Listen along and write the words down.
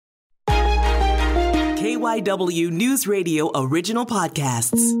KYW News Radio original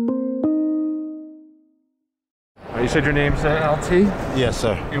podcasts. You said your name's LT? Yes,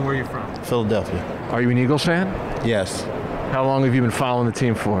 sir. And where are you from? Philadelphia. Are you an Eagles fan? Yes. How long have you been following the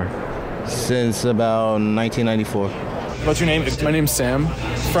team for? Since about 1994. What's your name? My name's Sam.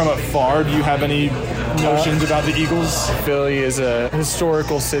 From afar, do you have any notions about the Eagles? Philly is a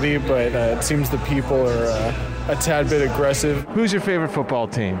historical city, but it seems the people are a tad bit aggressive. Who's your favorite football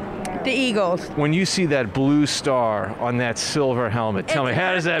team? The Eagles. When you see that blue star on that silver helmet, tell me,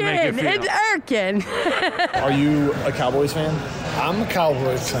 how does that make you feel? It's irking. Are you a Cowboys fan? I'm a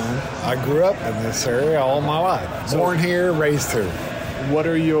Cowboys fan. I grew up in this area all my life. Born here, raised here. What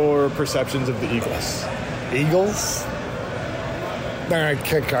are your perceptions of the Eagles? Eagles? They're gonna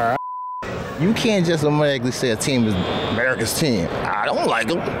kick our ass. You can't just automatically say a team is America's team. I don't like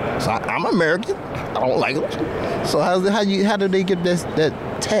them. So I'm American. I don't like them. So how do they get that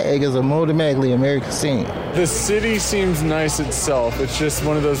tag as a automatically American team? The city seems nice itself. It's just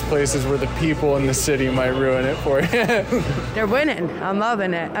one of those places where the people in the city might ruin it for you. They're winning. I'm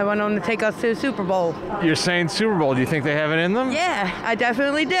loving it. I want them to take us to the Super Bowl. You're saying Super Bowl. Do you think they have it in them? Yeah, I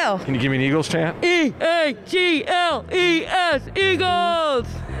definitely do. Can you give me an Eagles chant? E-A-G-L-E-S, Eagles!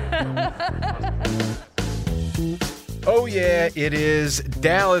 Oh yeah, it is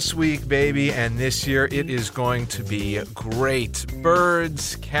Dallas week, baby, and this year it is going to be great.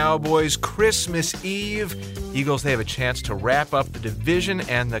 Birds, Cowboys, Christmas Eve. Eagles, they have a chance to wrap up the division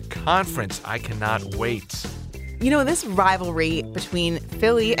and the conference. I cannot wait. You know, this rivalry between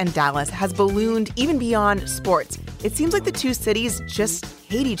Philly and Dallas has ballooned even beyond sports. It seems like the two cities just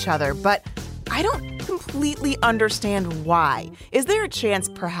hate each other, but I don't completely understand why. Is there a chance,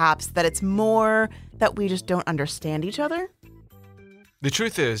 perhaps, that it's more that we just don't understand each other? The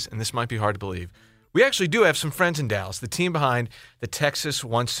truth is, and this might be hard to believe, we actually do have some friends in Dallas, the team behind the Texas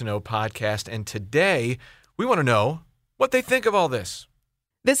Wants to Know podcast, and today we want to know what they think of all this.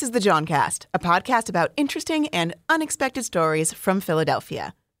 This is the Johncast, a podcast about interesting and unexpected stories from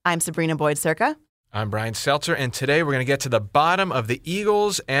Philadelphia. I'm Sabrina Boyd-Circa. I'm Brian Seltzer, and today we're going to get to the bottom of the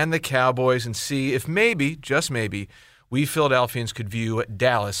Eagles and the Cowboys and see if maybe, just maybe, we Philadelphians could view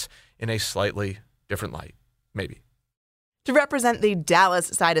Dallas in a slightly different light. Maybe. To represent the Dallas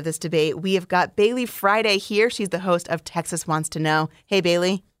side of this debate, we have got Bailey Friday here. She's the host of Texas Wants to Know. Hey,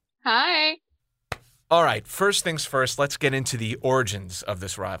 Bailey. Hi. All right, first things first, let's get into the origins of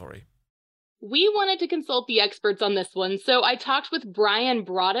this rivalry. We wanted to consult the experts on this one, so I talked with Brian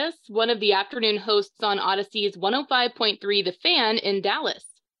Broaddus, one of the afternoon hosts on Odyssey's 105.3 The Fan in Dallas.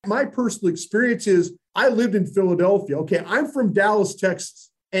 My personal experience is I lived in Philadelphia. Okay, I'm from Dallas, Texas.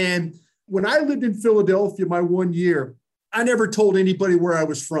 And when I lived in Philadelphia my 1 year, I never told anybody where I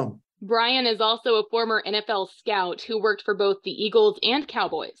was from. Brian is also a former NFL scout who worked for both the Eagles and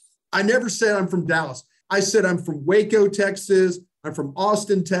Cowboys. I never said I'm from Dallas. I said I'm from Waco, Texas. I'm from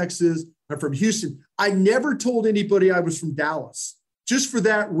Austin, Texas. I'm from Houston. I never told anybody I was from Dallas, just for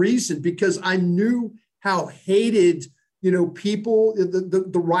that reason, because I knew how hated, people,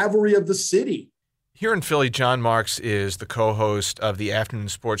 the rivalry of the city. Here in Philly, John Marks is the co-host of the afternoon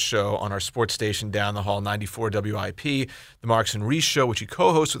sports show on our sports station down the hall, 94 WIP, the Marks and Reese Show, which he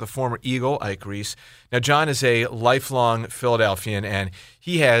co-hosts with a former Eagle, Ike Reese. Now, John is a lifelong Philadelphian, and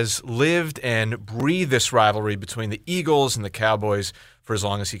he has lived and breathed this rivalry between the Eagles and the Cowboys for as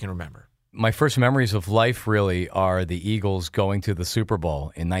long as he can remember. My first memories of life really are the Eagles going to the Super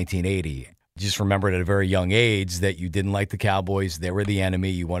Bowl in 1980. Just remembered at a very young age that you didn't like the Cowboys. They were the enemy.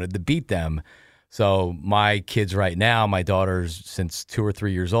 You wanted to beat them. So my kids right now, my daughter's since 2 or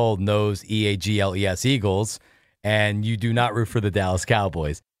 3 years old, knows EAGLES Eagles, and you do not root for the Dallas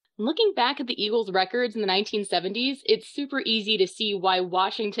Cowboys. Looking back at the Eagles' records in the 1970s, it's super easy to see why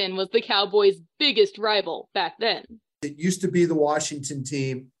Washington was the Cowboys' biggest rival back then. It used to be the Washington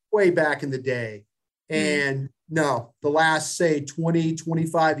team way back in the day. And no, the last, say, 20,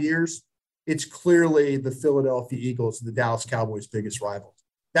 25 years, it's clearly the Philadelphia Eagles, the Dallas Cowboys' biggest rivals.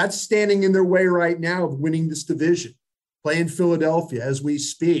 That's standing in their way right now of winning this division, playing Philadelphia as we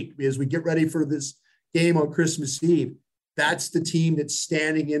speak, as we get ready for this game on Christmas Eve. That's the team that's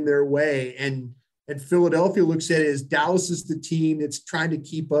standing in their way. And Philadelphia looks at it as Dallas is the team that's trying to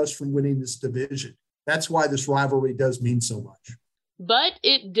keep us from winning this division. That's why this rivalry does mean so much. But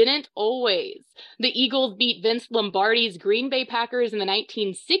it didn't always. The Eagles beat Vince Lombardi's Green Bay Packers in the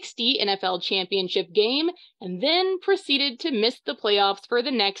 1960 NFL Championship game and then proceeded to miss the playoffs for the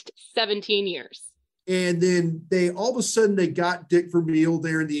next 17 years. And then all of a sudden they got Dick Vermeil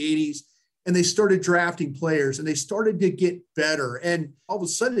there in the 80s and they started drafting players and they started to get better. And all of a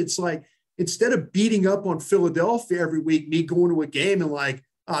sudden it's like, instead of beating up on Philadelphia every week, me going to a game and like,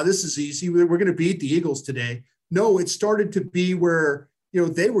 this is easy. We're going to beat the Eagles today. No, it started to be where,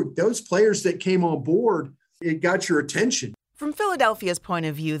 they were those players that came on board. It got your attention. From Philadelphia's point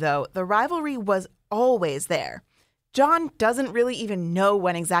of view, though, the rivalry was always there. John doesn't really even know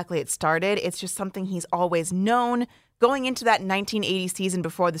when exactly it started. It's just something he's always known. Going into that 1980 season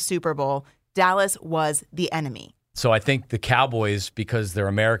before the Super Bowl, Dallas was the enemy. So I think the Cowboys, because they're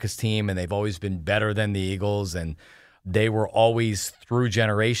America's team and they've always been better than the Eagles, and they were always through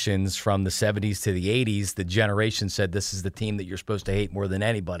generations from the 70s to the 80s, the generation said this is the team that you're supposed to hate more than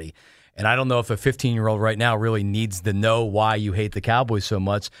anybody. And I don't know if a 15-year-old right now really needs to know why you hate the Cowboys so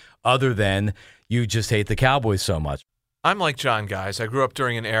much, other than you just hate the Cowboys so much. I'm like John, guys. I grew up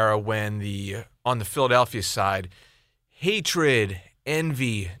during an era when on the Philadelphia side, hatred,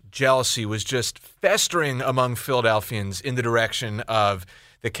 envy, jealousy was just festering among Philadelphians in the direction of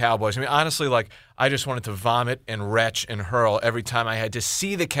the Cowboys. I mean, honestly, I just wanted to vomit and retch and hurl every time I had to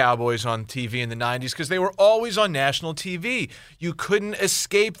see the Cowboys on TV in the 90s because they were always on national TV. You couldn't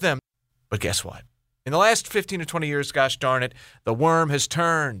escape them. But guess what? In the last 15 to 20 years, gosh darn it, the worm has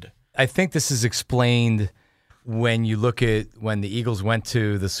turned. I think this is explained when you look at when the Eagles went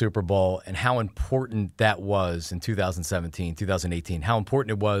to the Super Bowl and how important that was in 2017, 2018, how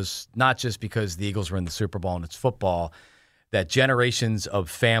important it was, not just because the Eagles were in the Super Bowl and it's football, that generations of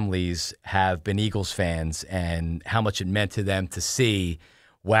families have been Eagles fans and how much it meant to them to see,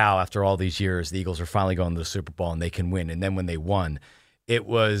 wow, after all these years, the Eagles are finally going to the Super Bowl and they can win. And then when they won, it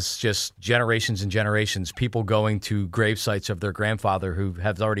was just generations and generations, people going to grave sites of their grandfather who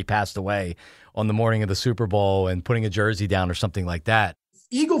have already passed away on the morning of the Super Bowl and putting a jersey down or something like that.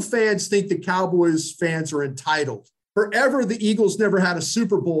 Eagle fans think the Cowboys fans are entitled. Forever, the Eagles never had a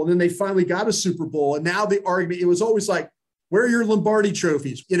Super Bowl, and then they finally got a Super Bowl. And now the argument, it was always like, where are your Lombardi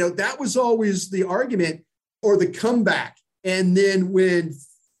trophies? That was always the argument or the comeback. And then when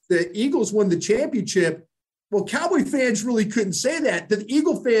the Eagles won the championship, well, Cowboy fans really couldn't say that. The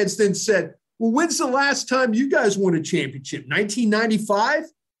Eagle fans then said, well, when's the last time you guys won a championship? 1995?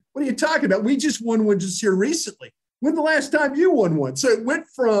 What are you talking about? We just won one just here recently. When's the last time you won one? So it went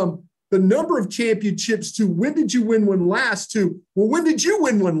from the number of championships to when did you win one last to, well, when did you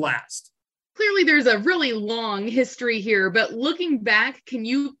win one last? Clearly, there's a really long history here, but looking back, can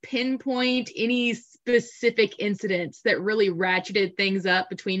you pinpoint any specific incidents that really ratcheted things up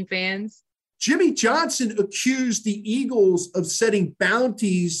between fans? Jimmy Johnson accused the Eagles of setting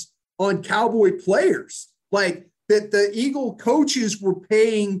bounties on Cowboy players, like that the Eagle coaches were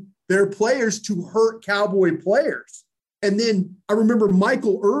paying their players to hurt Cowboy players. And then I remember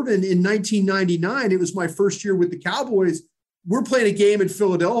Michael Irvin in 1999. It was my first year with the Cowboys. We're playing a game in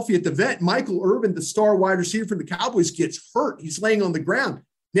Philadelphia at the Vet. Michael Irvin, the star wide receiver from the Cowboys, gets hurt. He's laying on the ground,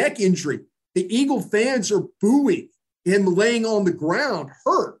 neck injury. The Eagle fans are booing him laying on the ground,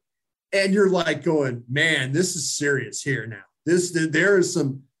 hurt. And you're like going, man, this is serious here now. There's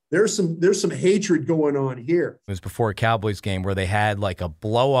some hatred going on here. It was before a Cowboys game where they had like a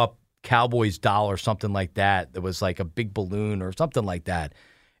blow up Cowboys doll or something like that. There was like a big balloon or something like that.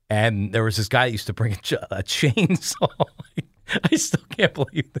 And there was this guy that used to bring a chainsaw. I still can't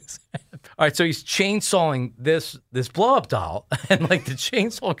believe this happened. All right, so he's chainsawing this blow up doll, and like the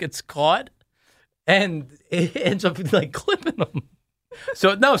chainsaw gets caught, and it ends up like clipping him.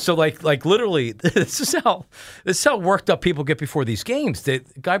 So literally, this is how worked up people get before these games. The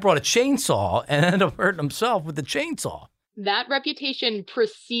guy brought a chainsaw and ended up hurting himself with the chainsaw. That reputation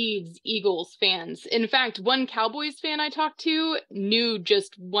precedes Eagles fans. In fact, one Cowboys fan I talked to knew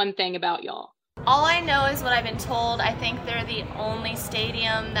just one thing about y'all. All I know is what I've been told. I think they're the only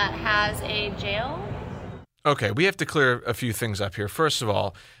stadium that has a jail. Okay, we have to clear a few things up here. First of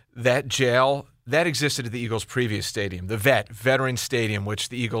all, that jail, that existed at the Eagles' previous stadium, the Veterans Stadium, which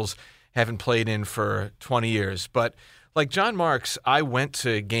the Eagles haven't played in for 20 years. But like John Marks, I went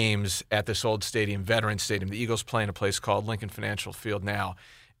to games at this old stadium, Veterans Stadium. The Eagles play in a place called Lincoln Financial Field now.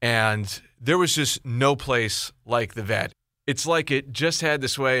 And there was just no place like the Vet. It's like it just had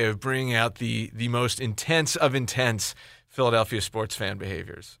this way of bringing out the most intense of intense Philadelphia sports fan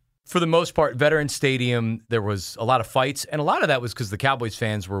behaviors. For the most part, Veterans Stadium, there was a lot of fights, and a lot of that was because the Cowboys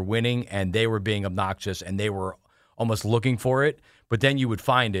fans were winning and they were being obnoxious and they were almost looking for it. But then you would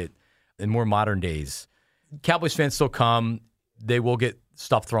find it in more modern days. Cowboys fans still come. They will get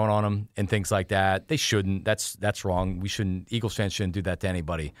stuff thrown on them and things like that. They shouldn't. That's wrong. We shouldn't. Eagles fans shouldn't do that to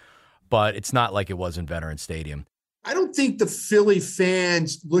anybody. But it's not like it was in Veterans Stadium. I don't think the Philly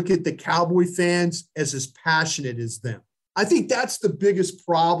fans look at the Cowboy fans as passionate as them. I think that's the biggest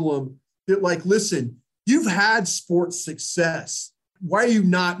problem. That, like, listen, you've had sports success. Why are you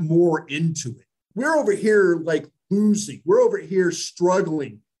not more into it? We're over here, like, losing. We're over here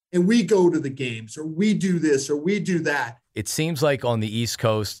struggling, and we go to the games, or we do this, or we do that. It seems like on the East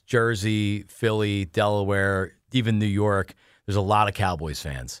Coast, Jersey, Philly, Delaware, even New York, there's a lot of Cowboys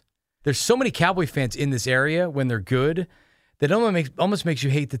fans. There's so many Cowboy fans in this area when they're good that it almost makes you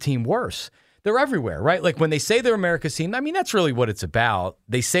hate the team worse. They're everywhere, right? Like when they say they're America's team, I mean, that's really what it's about.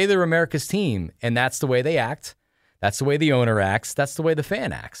 They say they're America's team, and that's the way they act. That's the way the owner acts. That's the way the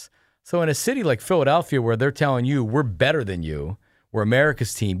fan acts. So in a city like Philadelphia, where they're telling you we're better than you, we're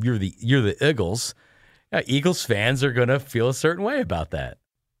America's team, you're the Eagles, Eagles fans are going to feel a certain way about that.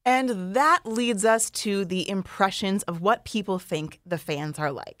 And that leads us to the impressions of what people think the fans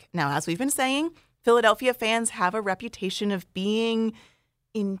are like. Now, as we've been saying, Philadelphia fans have a reputation of being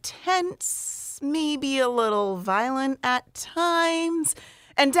intense, maybe a little violent at times.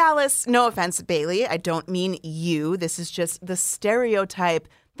 And Dallas, no offense, Bailey, I don't mean you. This is just the stereotype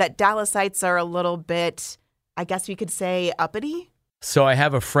that Dallasites are a little bit, I guess you could say, uppity. So I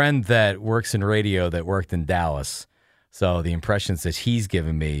have a friend that works in radio that worked in Dallas. So the impressions that he's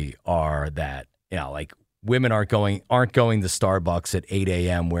given me are that, like women aren't going to Starbucks at 8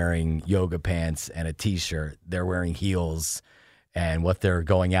 a.m. wearing yoga pants and a T-shirt. They're wearing heels and what they're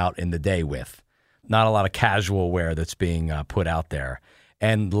going out in the day with. Not a lot of casual wear that's being put out there.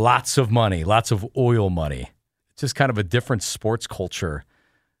 And lots of money, lots of oil money. It's just kind of a different sports culture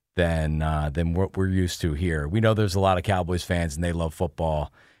than what we're used to here. We know there's a lot of Cowboys fans and they love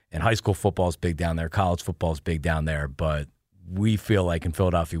football. And high school football is big down there. College football is big down there. But we feel like in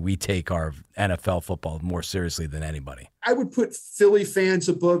Philadelphia, we take our NFL football more seriously than anybody. I would put Philly fans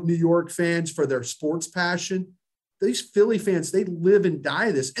above New York fans for their sports passion. These Philly fans, they live and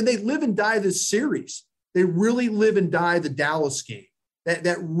die this. And they live and die this series. They really live and die the Dallas game.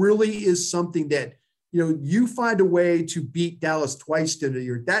 That really is something that, you find a way to beat Dallas twice in a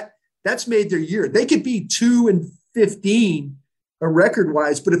year. That's made their year. They could be 2-15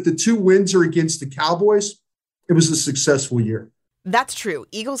 record-wise, but if the 2 wins are against the Cowboys, it was a successful year. That's true.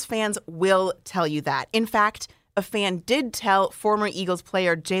 Eagles fans will tell you that. In fact, a fan did tell former Eagles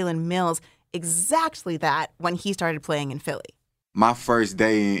player Jalen Mills exactly that when he started playing in Philly. My first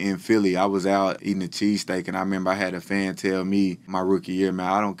day in Philly, I was out eating a cheesesteak, and I remember I had a fan tell me my rookie year, man,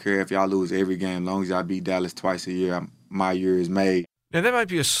 I don't care if y'all lose every game, as long as y'all beat Dallas twice a year, my year is made. Now, that might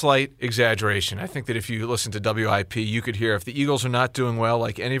be a slight exaggeration. I think that if you listen to WIP, you could hear if the Eagles are not doing well,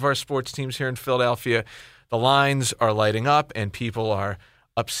 like any of our sports teams here in Philadelphia, the lines are lighting up and people are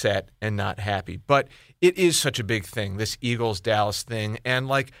upset and not happy. But it is such a big thing, this Eagles-Dallas thing. And,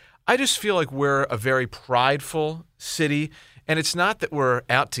 I just feel like we're a very prideful city. And it's not that we're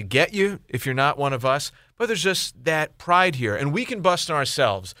out to get you if you're not one of us, but there's just that pride here. And we can bust on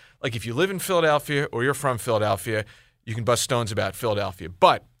ourselves. Like if you live in Philadelphia or you're from Philadelphia, you can bust stones about Philadelphia.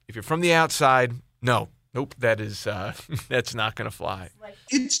 But if you're from the outside, nope, that's not going to fly.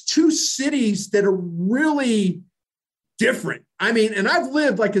 It's 2 cities that are really different. I mean, and I've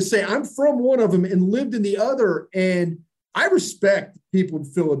lived, like I say, I'm from one of them and lived in the other. And I respect people in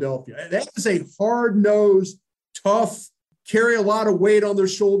Philadelphia. That is a hard-nosed, tough, carry a lot of weight on their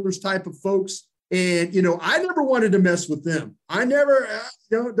shoulders type of folks. And, I never wanted to mess with them. I never,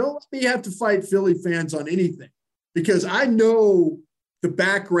 don't let me have to fight Philly fans on anything because I know the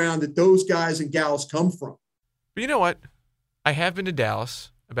background that those guys and gals come from. But you know what? I have been to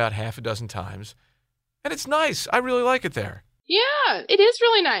Dallas about half a dozen times, and it's nice. I really like it there. Yeah, it is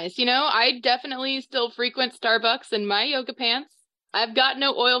really nice. I definitely still frequent Starbucks in my yoga pants. I've got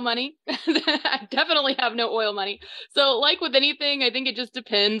no oil money. I definitely have no oil money. So like with anything, I think it just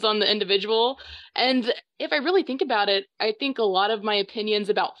depends on the individual. And if I really think about it, I think a lot of my opinions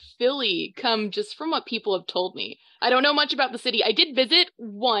about Philly come just from what people have told me. I don't know much about the city. I did visit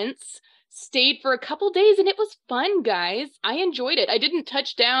once, stayed for a couple days, and it was fun, guys. I enjoyed it. I didn't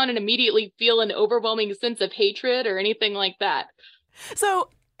touch down and immediately feel an overwhelming sense of hatred or anything like that. So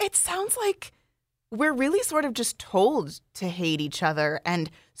it sounds like we're really sort of just told to hate each other.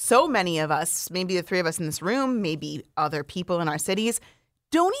 And so many of us, maybe the 3 of us in this room, maybe other people in our cities,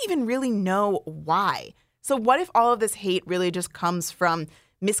 don't even really know why. So what if all of this hate really just comes from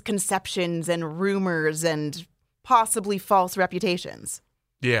misconceptions and rumors and possibly false reputations?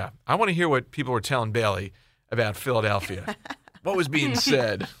 Yeah, I want to hear what people were telling Bailey about Philadelphia. What was being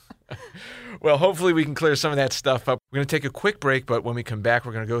said? Well, hopefully we can clear some of that stuff up. We're going to take a quick break, but when we come back,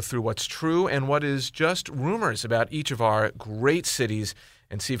 we're going to go through what's true and what is just rumors about each of our great cities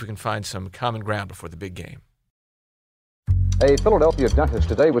and see if we can find some common ground before the big game. A Philadelphia dentist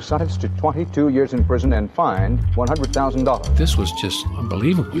today was sentenced to 22 years in prison and fined $100,000. This was just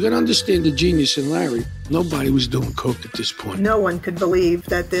unbelievable. You got to understand the genius in Larry. Nobody was doing coke at this point. No one could believe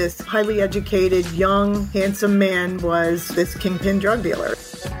that this highly educated, young, handsome man was this kingpin drug dealer.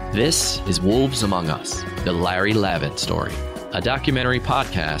 This is Wolves Among Us, the Larry Lavin story, a documentary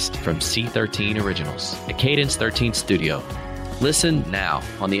podcast from C13 Originals, a Cadence 13 studio. Listen now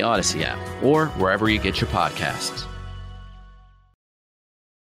on the Odyssey app or wherever you get your podcasts.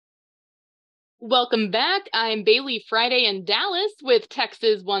 Welcome back. I'm Bailey Friday in Dallas with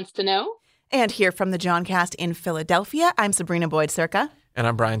Texas Wants to Know. And here from the Johncast in Philadelphia, I'm Sabrina Boyd-Circa. And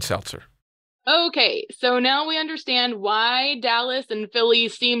I'm Brian Seltzer. Okay, so now we understand why Dallas and Philly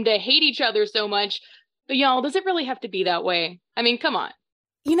seem to hate each other so much. But y'all, does it really have to be that way? I mean, come on.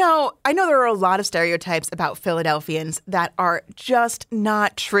 You know, I know there are a lot of stereotypes about Philadelphians that are just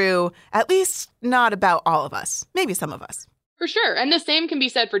not true, at least not about all of us, maybe some of us. For sure, and the same can be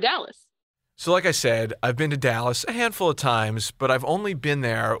said for Dallas. So like I said, I've been to Dallas a handful of times, but I've only been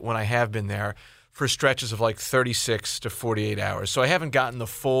there when I have been there for stretches of like 36 to 48 hours. So I haven't gotten the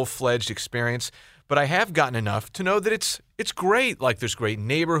full-fledged experience, but I have gotten enough to know that it's great. Like there's great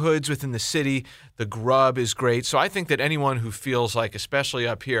neighborhoods within the city. The grub is great. So I think that anyone who feels like, especially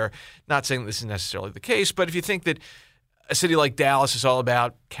up here, not saying this is necessarily the case, but if you think that a city like Dallas is all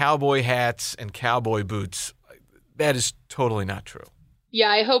about cowboy hats and cowboy boots, that is totally not true. Yeah,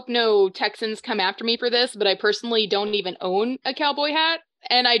 I hope no Texans come after me for this, but I personally don't even own a cowboy hat,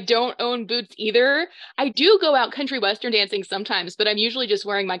 and I don't own boots either. I do go out country western dancing sometimes, but I'm usually just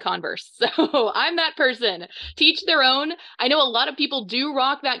wearing my Converse. So I'm that person. Teach their own. I know a lot of people do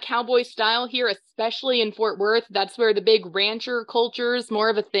rock that cowboy style here, especially in Fort Worth. That's where the big rancher culture is more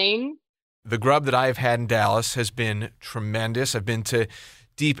of a thing. The grub that I have had in Dallas has been tremendous. I've been to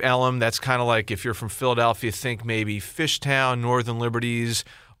Deep Ellum. That's kind of like if you're from Philadelphia, think maybe Fishtown, Northern Liberties,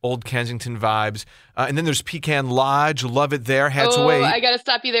 Old Kensington vibes. And then there's Pecan Lodge. Love it there. Had to wait. I got to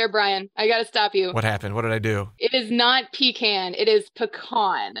stop you there, Brian. I got to stop you. What happened? What did I do? It is not pecan. It is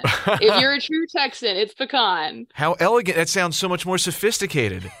pecan. If you're a true Texan, it's pecan. How elegant. That sounds so much more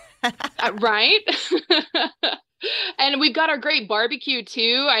sophisticated. Right? And we've got our great barbecue,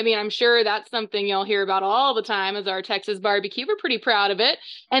 too. I mean, I'm sure that's something you'll hear about all the time is our Texas barbecue. We're pretty proud of it.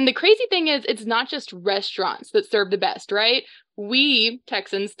 And the crazy thing is, it's not just restaurants that serve the best, right? We,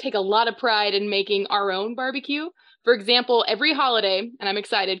 Texans, take a lot of pride in making our own barbecue. For example, every holiday, and I'm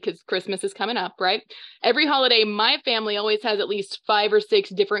excited because Christmas is coming up, right? Every holiday, my family always has at least 5 or 6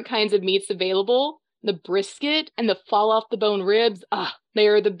 different kinds of meats available. The brisket and the fall off the bone ribs, they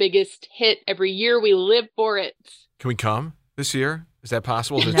are the biggest hit every year. We live for it. Can we come this year? Is that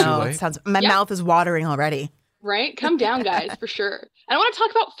possible? Is it No, too late? my mouth is watering already. Right? Come down, guys, for sure. And I want to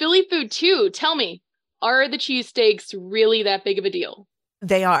talk about Philly food, too. Tell me, are the cheesesteaks really that big of a deal?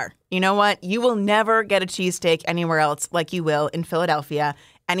 They are. You know what? You will never get a cheesesteak anywhere else like you will in Philadelphia.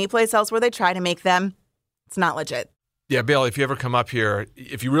 Any place else where they try to make them, it's not legit. Yeah, Bailey, if you ever come up here,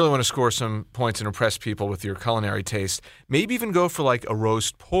 if you really want to score some points and impress people with your culinary taste, maybe even go for like a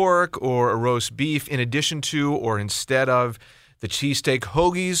roast pork or a roast beef in addition to or instead of the cheesesteak.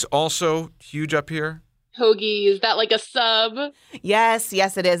 Hoagies, also huge up here. Hoagie, is that like a sub? Yes,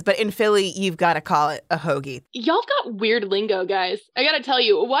 it is. But in Philly, you've got to call it a hoagie. Y'all got weird lingo, guys. I got to tell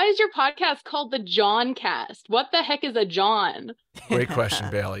you, why is your podcast called the Johncast? What the heck is a John? Great question,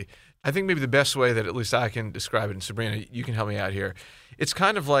 Bailey. I think maybe the best way that at least I can describe it, and Sabrina, you can help me out here. It's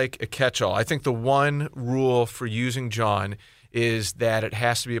kind of like a catch-all. I think the one rule for using John is that it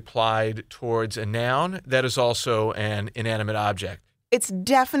has to be applied towards a noun that is also an inanimate object. It's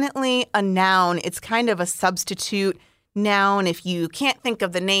definitely a noun. It's kind of a substitute noun if you can't think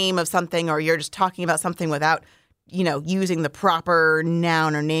of the name of something or you're just talking about something without, using the proper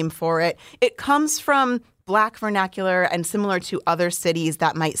noun or name for it. It comes from Black vernacular and similar to other cities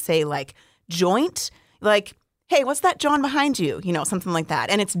that might say like joint, like, hey, what's that John behind you? Something like that.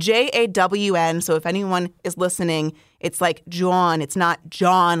 And it's Jawn. So if anyone is listening, it's like John. It's not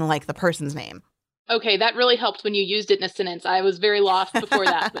John like the person's name. Okay, that really helped when you used it in a sentence. I was very lost before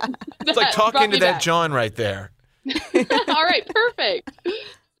that. It's like talking to that John right there. All right, perfect.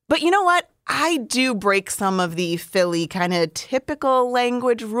 But you know what? I do break some of the Philly kind of typical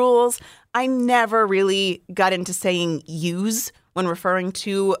language rules. I never really got into saying yous when referring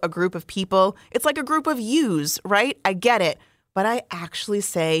to a group of people. It's like a group of yous, right? I get it. But I actually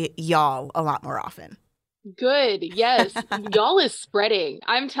say y'all a lot more often. Good. Yes. Y'all is spreading.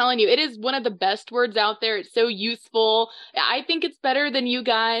 I'm telling you, it is one of the best words out there. It's so useful. I think it's better than you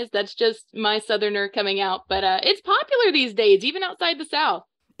guys. That's just my Southerner coming out. But it's popular these days, even outside the South.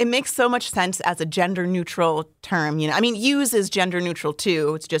 It makes so much sense as a gender neutral term. I mean, use is gender neutral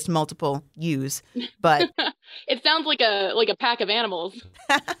too. It's just multiple use. But it sounds like a pack of animals.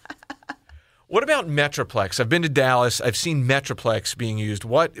 What about Metroplex? I've been to Dallas. I've seen Metroplex being used.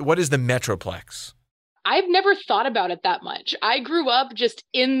 What is the Metroplex? I've never thought about it that much. I grew up just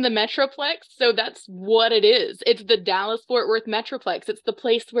in the Metroplex, so that's what it is. It's the Dallas-Fort Worth Metroplex. It's the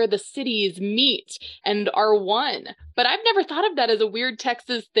place where the cities meet and are one. But I've never thought of that as a weird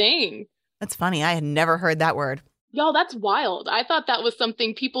Texas thing. That's funny. I had never heard that word. Y'all, that's wild. I thought that was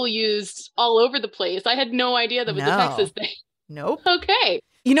something people used all over the place. I had no idea that was a Texas thing. Nope. Okay.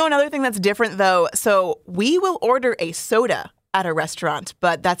 Another thing that's different, though, so we will order a soda at a restaurant,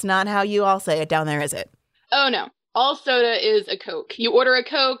 but that's not how you all say it down there, is it? Oh, no. All soda is a Coke. You order a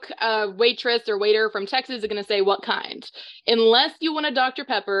Coke, a waitress or waiter from Texas is going to say what kind. Unless you want a Dr.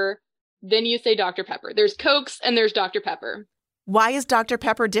 Pepper, then you say Dr. Pepper. There's Cokes and there's Dr. Pepper. Why is Dr.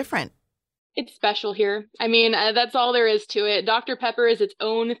 Pepper different? It's special here. I mean, that's all there is to it. Dr. Pepper is its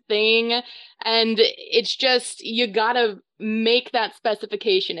own thing, and it's just, you gotta make that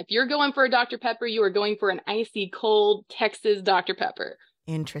specification. If you're going for a Dr. Pepper, you are going for an icy cold Texas Dr. Pepper.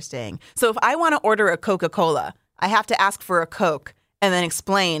 Interesting. So if I want to order a Coca-Cola, I have to ask for a Coke and then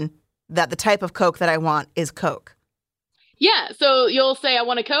explain that the type of Coke that I want is Coke. Yeah, so you'll say, I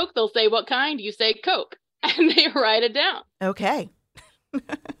want a Coke. They'll say, what kind? You say Coke, and they write it down. Okay.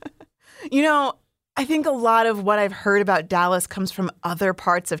 I think a lot of what I've heard about Dallas comes from other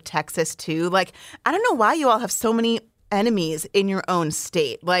parts of Texas, too. Like, I don't know why you all have so many enemies in your own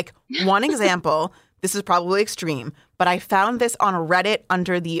state. Like, one example, this is probably extreme, but I found this on Reddit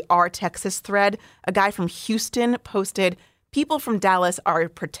under the Our Texas thread. A guy from Houston posted, people from Dallas are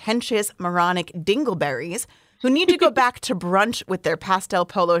pretentious, moronic dingleberries who need to go back to brunch with their pastel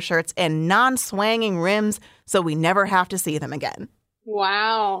polo shirts and non-swanging rims so we never have to see them again.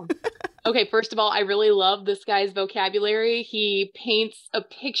 Wow. Okay, first of all, I really love this guy's vocabulary. He paints a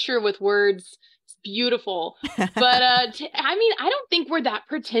picture with words. It's beautiful. But I don't think we're that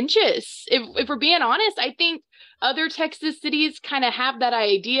pretentious. If we're being honest, I think other Texas cities kind of have that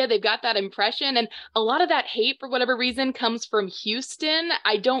idea. They've got that impression. And a lot of that hate, for whatever reason, comes from Houston.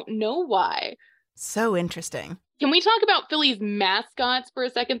 I don't know why. So interesting. Can we talk about Philly's mascots for a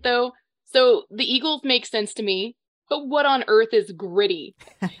second, though? So the Eagles make sense to me. But what on earth is Gritty?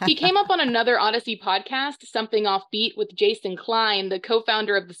 He came up on another Odyssey podcast, Something Offbeat, with Jason Klein, the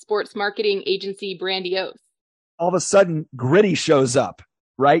co-founder of the sports marketing agency Brandiose. All of a sudden, Gritty shows up,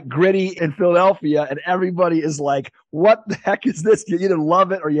 right? Gritty in Philadelphia, and everybody is like, what the heck is this? You either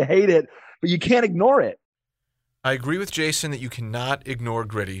love it or you hate it, but you can't ignore it. I agree with Jason that you cannot ignore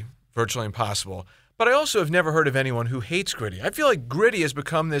Gritty. Virtually impossible. But I also have never heard of anyone who hates Gritty. I feel like Gritty has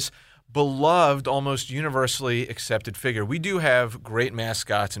become this beloved, almost universally accepted figure. We do have great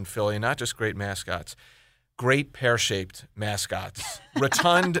mascots in Philly, not just great mascots, great pear-shaped mascots,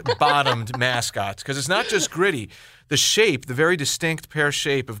 rotund-bottomed mascots, because it's not just Gritty. The shape, the very distinct pear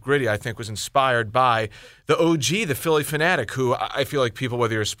shape of Gritty, I think, was inspired by the OG, the Philly Fanatic, who I feel like people,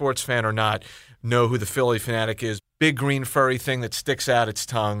 whether you're a sports fan or not, know who the Philly Fanatic is. Big green furry thing that sticks out its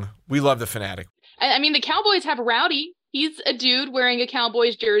tongue. We love the Fanatic. I mean, the Cowboys have Rowdy. He's a dude wearing a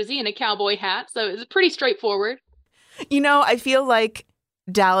Cowboys jersey and a cowboy hat, so it's pretty straightforward. I feel like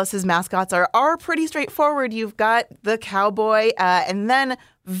Dallas's mascots are pretty straightforward. You've got the cowboy, and then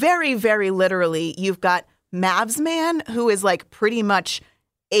very, very literally, you've got Mavs Man, who is like pretty much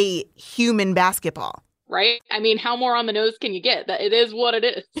a human basketball. Right? I mean, how more on the nose can you get? It is what it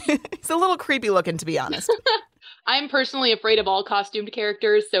is. It's a little creepy looking, to be honest. I'm personally afraid of all costumed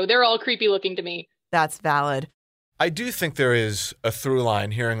characters, so they're all creepy looking to me. That's valid. I do think there is a through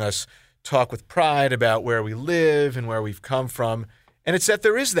line hearing us talk with pride about where we live and where we've come from. And it's that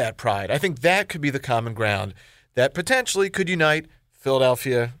there is that pride. I think that could be the common ground that potentially could unite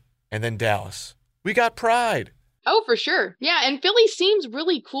Philadelphia and then Dallas. We got pride. Oh, for sure. Yeah, and Philly seems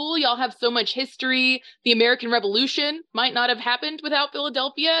really cool. Y'all have so much history. The American Revolution might not have happened without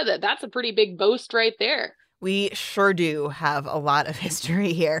Philadelphia. That's a pretty big boast right there. We sure do have a lot of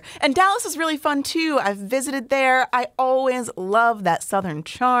history here. And Dallas is really fun, too. I've visited there. I always love that Southern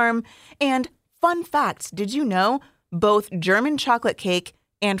charm. And fun fact, did you know both German chocolate cake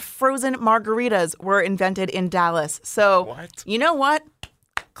and frozen margaritas were invented in Dallas? So, what? You know what?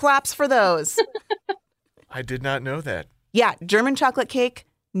 Claps for those. I did not know that. Yeah, German chocolate cake,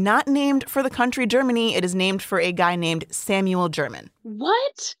 not named for the country Germany. It is named for a guy named Samuel German.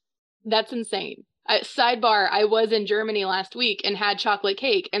 What? That's insane. Sidebar, I was in Germany last week and had chocolate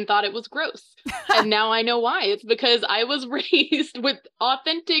cake and thought it was gross. And now I know why. It's because I was raised with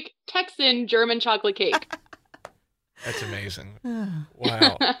authentic Texan German chocolate cake. That's amazing.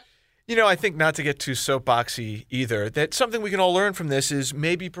 Wow. You know, I think not to get too soapboxy either, that something we can all learn from this is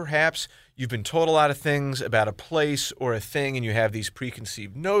maybe perhaps you've been told a lot of things about a place or a thing and you have these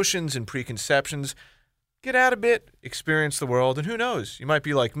preconceived notions and preconceptions. Get out a bit, experience the world, and who knows? You might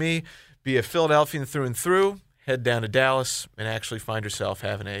be like me, be a Philadelphian through and through, head down to Dallas, and actually find yourself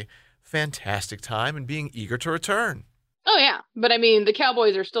having a fantastic time and being eager to return. Oh, yeah. But I mean, the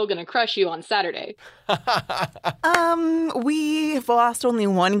Cowboys are still going to crush you on Saturday. We've lost only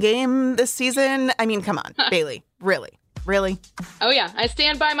one game this season. I mean, come on, Bailey. Really? Oh, yeah. I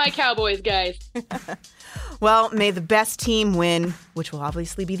stand by my Cowboys, guys. Well, may the best team win, which will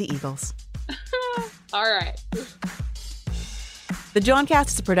obviously be the Eagles. All right. The Johncast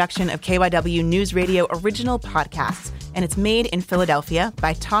is a production of KYW News Radio original podcasts, and it's made in Philadelphia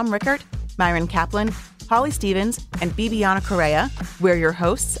by Tom Rickert, Myron Kaplan, Holly Stevens, and Bibiana Correa. We're your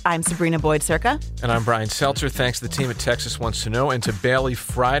hosts. I'm Sabrina Boyd-Circa. And I'm Brian Seltzer. Thanks to the team at Texas Wants to Know and to Bailey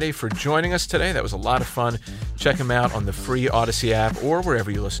Friday for joining us today. That was a lot of fun. Check them out on the free Odyssey app or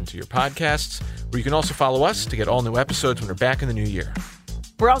wherever you listen to your podcasts, where you can also follow us to get all new episodes when we're back in the new year.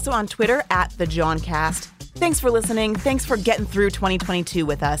 We're also on Twitter at The Johncast. Thanks for listening. Thanks for getting through 2022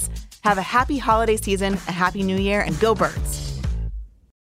 with us. Have a happy holiday season, a happy new year, and go Birds.